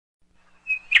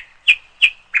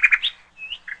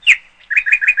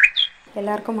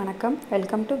எல்லாருக்கும் வணக்கம்.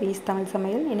 Welcome to views Tamil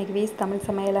சமையல். இன்றைக்கி வீஸ் தமிழ்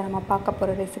சமையலில் நம்ம பார்க்க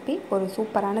போகிற ரெசிபி ஒரு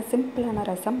சூப்பரான சிம்பிளான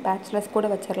ரசம். பேச்சுலர்ஸ் கூட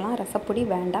வச்சிடலாம். ரசப்பொடி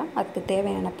வேண்டாம். அதுக்கு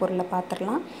தேவையான பொருளை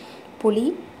பார்த்துடலாம். புளி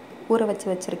ஊற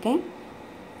வச்சுருக்கேன்,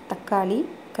 தக்காளி,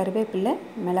 கருவேப்பிலை,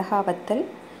 மிளகாய் வத்தல்,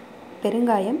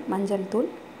 பெருங்காயம், மஞ்சள் தூள்,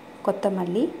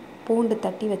 கொத்தமல்லி, பூண்டு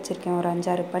தட்டி வச்சுருக்கேன் ஒரு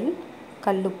 5-6 பல்,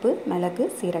 கல்லுப்பு, மிளகு,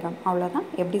 சீரகம். அவ்வளோதான்.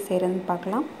 எப்படி செய்கிறதுன்னு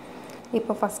பார்க்கலாம்.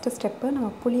 இப்போ ஃபஸ்ட்டு ஸ்டெப்பு நம்ம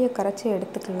புளியை கரைச்சி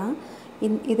எடுத்துக்கலாம்.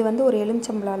 இது ஒரு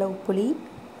எலுமிச்சம்பழம் அளவு புளி.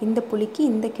 இந்த புளிக்கு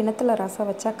இந்த கிணத்துல ரசம்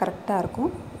வச்சா கரெக்டாக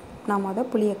இருக்கும். நான்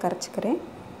புளியை கரைச்சிக்கிறேன்.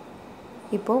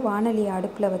 இப்போது வானொலியை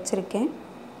அடுப்பில் வச்சுருக்கேன்.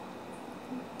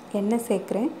 எண்ணெய்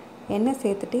சேர்க்குறேன். எண்ணெய்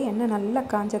சேர்த்துட்டு எண்ணெய் நல்லா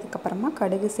காஞ்சதுக்கப்புறமா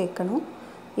கடுகு சேர்க்கணும்.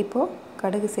 இப்போது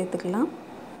கடுகு சேர்த்துக்கலாம்.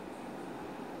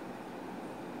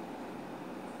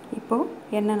 இப்போது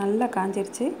எண்ணெய் நல்லா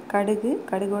காஞ்சிருச்சு.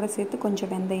 கடுகோடு சேர்த்து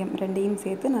கொஞ்சம் வெந்தயம் ரெண்டையும்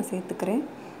சேர்த்து நான் சேர்த்துக்கிறேன்.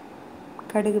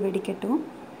 கடுகு வெடிக்கட்டும்.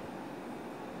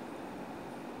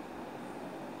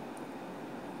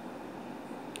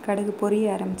 கடுகு பொரிய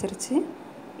ஆரம்பிச்சிருச்சு.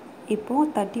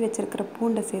 இப்போது தட்டி வச்சுருக்கிற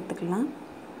பூண்டை சேர்த்துக்கலாம்.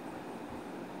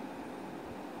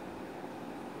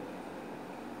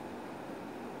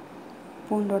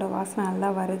 பூண்டோட வாசனை நல்லா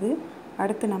வருது.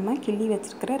 அடுத்து நம்ம கிள்ளி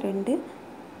வச்சுருக்கிற 2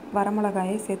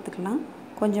 வரமிளகாயை சேர்த்துக்கலாம்.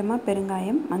 கொஞ்சமாக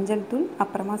பெருங்காயம், மஞ்சள் தூள்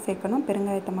அப்புறமா சேர்க்கணும்.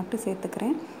 பெருங்காயத்தை மட்டும்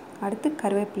சேர்த்துக்கிறேன். அடுத்து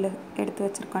கருவேப்பிலை எடுத்து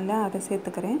வச்சுருக்கோம்ல, அதை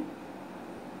சேர்த்துக்கிறேன்.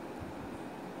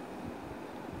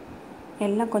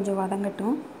 எல்லாம் கொஞ்சம்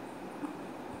வதங்கட்டும்.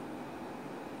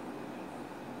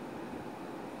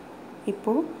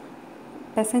 இப்போது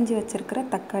பிசைஞ்சு வச்சுருக்கிற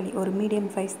தக்காளி, ஒரு மீடியம்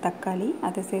சைஸ் தக்காளி,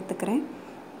 அதை சேர்த்துக்கிறேன்.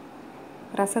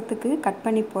 ரசத்துக்கு கட்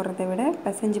பண்ணி போடுறத விட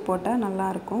பிசைஞ்சு போட்டால்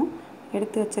நல்லாயிருக்கும்.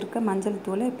 எடுத்து வச்சுருக்க மஞ்சள்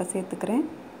தூளை இப்போ சேர்த்துக்கிறேன்.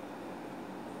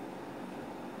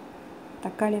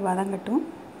 தக்காளி வதங்கட்டும்.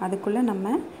 அதுக்குள்ளே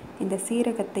நம்ம இந்த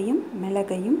சீரகத்தையும்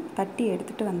மிளகையும் தட்டி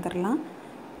எடுத்துகிட்டு வந்துடலாம்.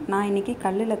 நான் இன்றைக்கி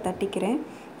கல்லில் தட்டிக்கிறேன்.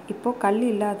 இப்போது கல்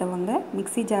இல்லாதவங்க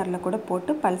மிக்ஸி ஜாரில் கூட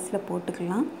போட்டு பல்ஸில்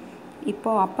போட்டுக்கலாம்.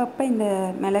 இப்போது அப்பப்போ இந்த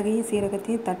மிளகையும்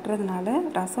சீரகத்தையும் தட்டுறதுனால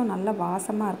ரசம் நல்லா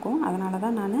வாசமாக இருக்கும். அதனால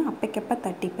தான் நான் அப்பைக்கப்போ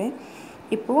தட்டிப்பேன்.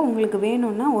 இப்போது உங்களுக்கு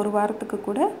வேணும்னா ஒரு வாரத்துக்கு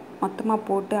கூட மொத்தமாக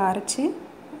போட்டு அரைச்சி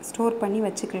ஸ்டோர் பண்ணி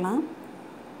வச்சுக்கலாம்.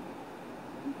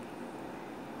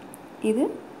 இது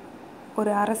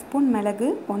ஒரு 1/2 ஸ்பூன் மிளகு,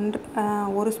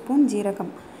 1 ஸ்பூன்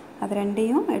ஜீரகம், அது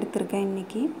ரெண்டையும் எடுத்திருக்கேன்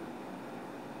இன்றைக்கி.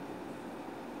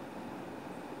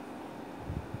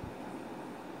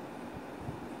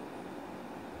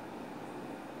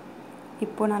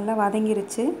 இப்போது நல்லா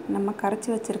வதங்கிருச்சு. நம்ம கரைச்சி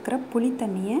வச்சுருக்கிற புளி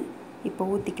தண்ணியை இப்போ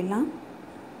ஊற்றிக்கலாம்.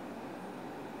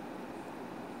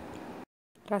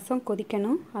 ரசம்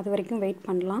கொதிக்கணும். அது வரைக்கும் வெயிட்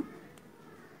பண்ணலாம்.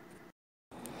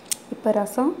 இப்போ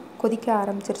ரசம் கொதிக்க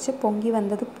ஆரம்பிச்சிருச்சு. பொங்கி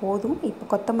வந்தது போதும்.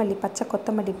 இப்போ பச்சை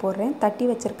கொத்தமல்லி போடுறேன். தட்டி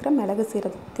வச்சுருக்கிற மிளகு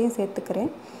சீரகத்தையும்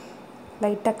சேர்த்துக்கிறேன்.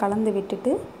 லைட்டாக கலந்து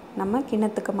விட்டுட்டு நம்ம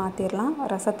கிண்ணத்துக்கு மாற்றிடலாம்.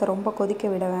 ரசத்தை ரொம்ப கொதிக்க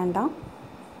விட வேண்டாம்.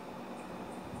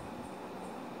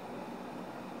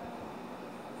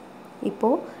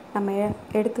 இப்போது நம்ம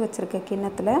எடுத்து வச்சுருக்க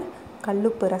கிண்ணத்தில்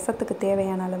கல்லுப்பு, ரசத்துக்கு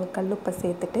தேவையான அளவு கல்லுப்பை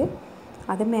சேர்த்துட்டு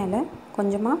அது மேலே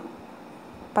கொஞ்சமாக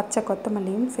பச்சை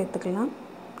கொத்தமல்லியும் சேர்த்துக்கலாம்.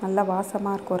 நல்லா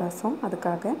வாசமாக இருக்கும் ரசம்.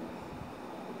 அதுக்காக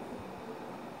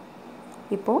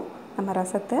இப்போது நம்ம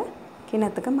ரசத்தை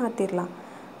கிண்ணத்துக்கு மாற்றிடலாம்.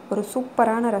 ஒரு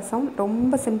சூப்பரான ரசம்,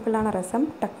 ரொம்ப சிம்பிளான ரசம்,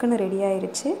 டக்குன்னு ரெடி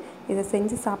ஆயிடுச்சு. இதை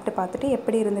செஞ்சு சாப்பிட்டு பார்த்துட்டு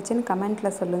எப்படி இருந்துச்சுன்னு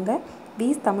கமெண்ட்டில் சொல்லுங்கள்.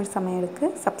 வீஸ் தமிழ் சமையலுக்கு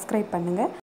சப்ஸ்கிரைப்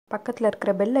பண்ணுங்கள். பக்கத்தில்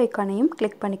இருக்கிற பெல் ஐக்கானையும்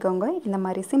கிளிக் பண்ணிக்கோங்க. இந்த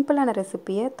மாதிரி சிம்பிளான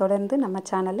ரெசிபியை தொடர்ந்து நம்ம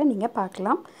சேனலில் நீங்கள்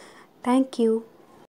பார்க்கலாம். தேங்க்யூ.